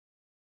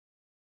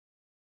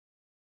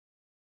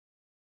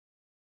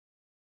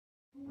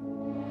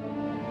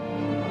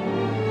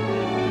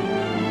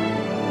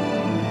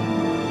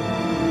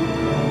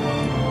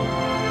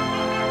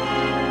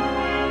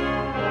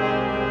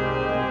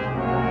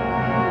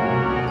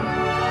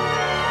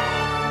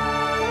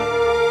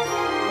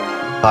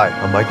Hi,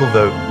 I'm Michael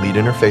Vogt, lead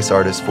interface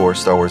artist for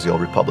Star Wars The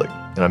Old Republic,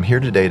 and I'm here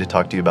today to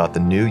talk to you about the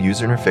new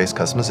user interface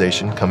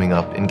customization coming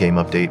up in Game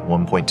Update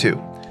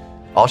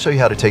 1.2. I'll show you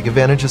how to take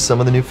advantage of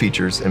some of the new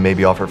features and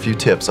maybe offer a few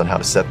tips on how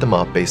to set them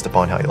up based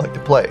upon how you like to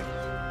play.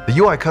 The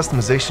UI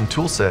customization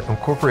toolset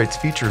incorporates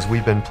features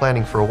we've been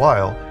planning for a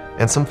while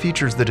and some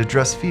features that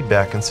address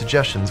feedback and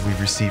suggestions we've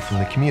received from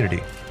the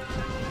community.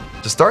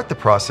 To start the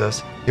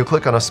process, you'll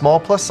click on a small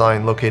plus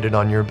sign located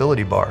on your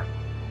ability bar.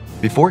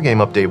 Before Game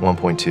Update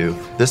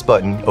 1.2, this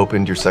button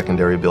opened your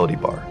secondary ability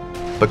bar,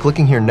 but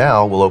clicking here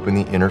now will open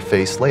the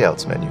Interface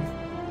Layouts menu.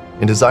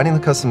 In designing the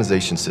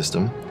customization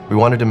system, we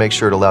wanted to make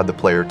sure it allowed the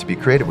player to be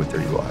creative with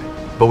their UI,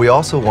 but we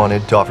also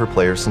wanted to offer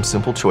players some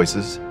simple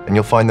choices, and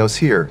you'll find those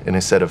here in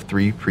a set of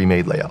 3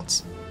 pre-made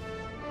layouts.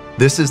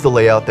 This is the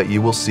layout that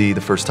you will see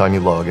the first time you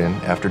log in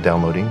after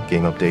downloading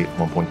Game Update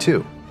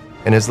 1.2,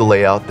 and is the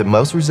layout that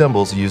most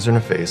resembles the user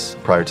interface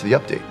prior to the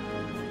update.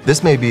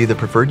 This may be the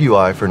preferred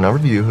UI for a number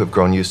of you who have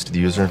grown used to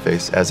the user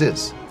interface as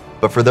is,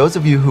 but for those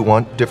of you who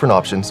want different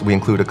options, we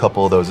include a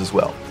couple of those as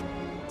well.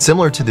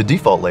 Similar to the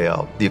default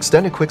layout, the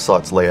extended quick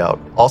slots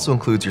layout also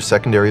includes your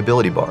secondary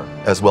ability bar,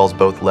 as well as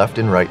both left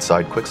and right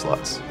side quick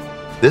slots.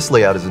 This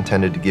layout is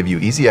intended to give you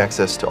easy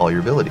access to all your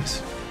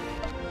abilities.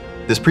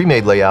 This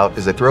pre-made layout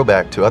is a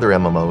throwback to other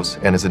MMOs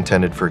and is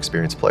intended for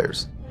experienced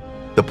players.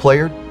 The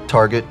player,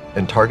 target,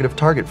 and target of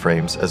target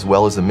frames, as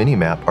well as the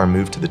mini-map, are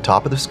moved to the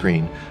top of the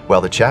screen, while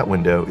the chat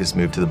window is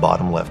moved to the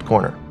bottom left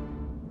corner.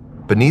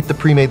 Beneath the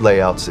pre-made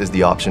layouts is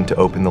the option to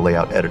open the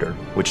layout editor,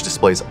 which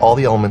displays all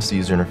the elements of the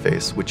user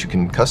interface, which you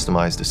can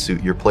customize to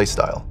suit your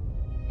playstyle.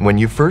 When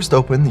you first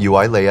open the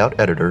UI layout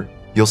editor,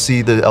 you'll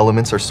see the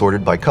elements are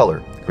sorted by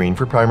color: green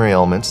for primary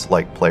elements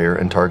like player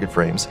and target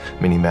frames,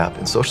 mini-map,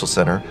 and social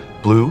center,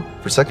 blue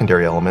for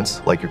secondary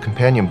elements like your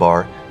companion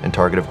bar and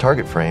target of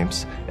target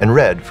frames, and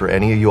red for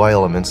any UI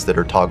elements that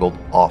are toggled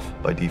off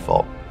by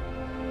default.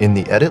 In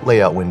the Edit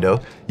Layout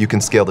window, you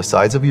can scale the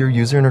size of your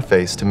user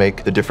interface to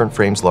make the different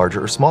frames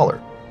larger or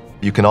smaller.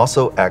 You can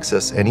also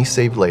access any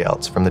saved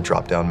layouts from the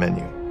drop-down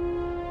menu.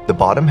 The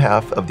bottom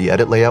half of the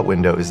Edit Layout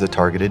window is the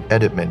targeted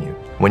Edit menu.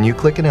 When you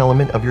click an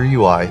element of your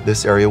UI,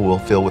 this area will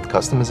fill with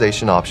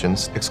customization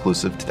options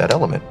exclusive to that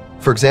element.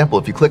 For example,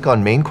 if you click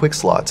on Main Quick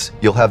Slots,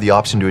 you'll have the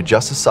option to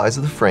adjust the size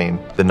of the frame,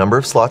 the number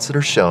of slots that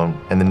are shown,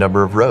 and the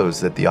number of rows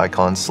that the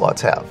icon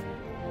slots have.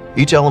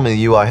 Each element of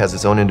the UI has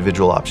its own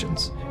individual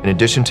options, in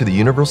addition to the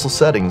universal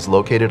settings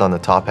located on the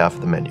top half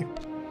of the menu.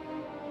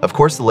 Of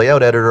course, the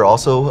layout editor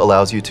also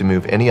allows you to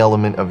move any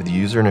element of the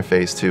user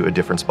interface to a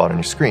different spot on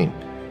your screen.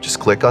 Just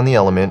click on the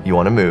element you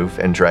want to move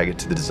and drag it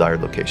to the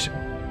desired location.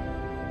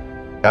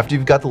 After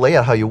you've got the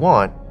layout how you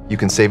want, you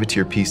can save it to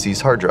your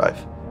PC's hard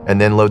drive, and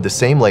then load the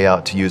same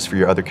layout to use for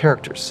your other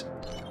characters.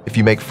 If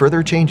you make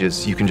further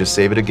changes, you can just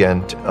save it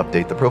again to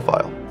update the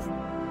profile.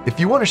 If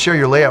you want to share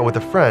your layout with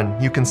a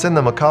friend, you can send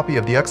them a copy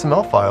of the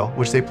XML file,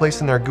 which they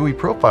place in their GUI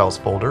profiles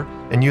folder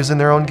and use in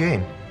their own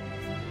game.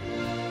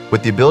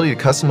 With the ability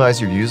to customize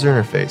your user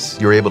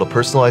interface, you're able to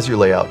personalize your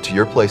layout to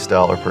your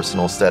playstyle or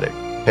personal aesthetic.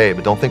 Hey,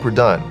 but don't think we're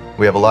done.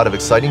 We have a lot of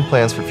exciting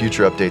plans for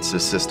future updates to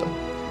this system.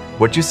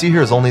 What you see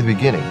here is only the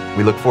beginning.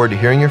 We look forward to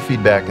hearing your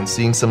feedback and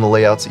seeing some of the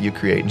layouts that you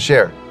create and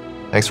share.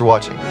 Thanks for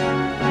watching.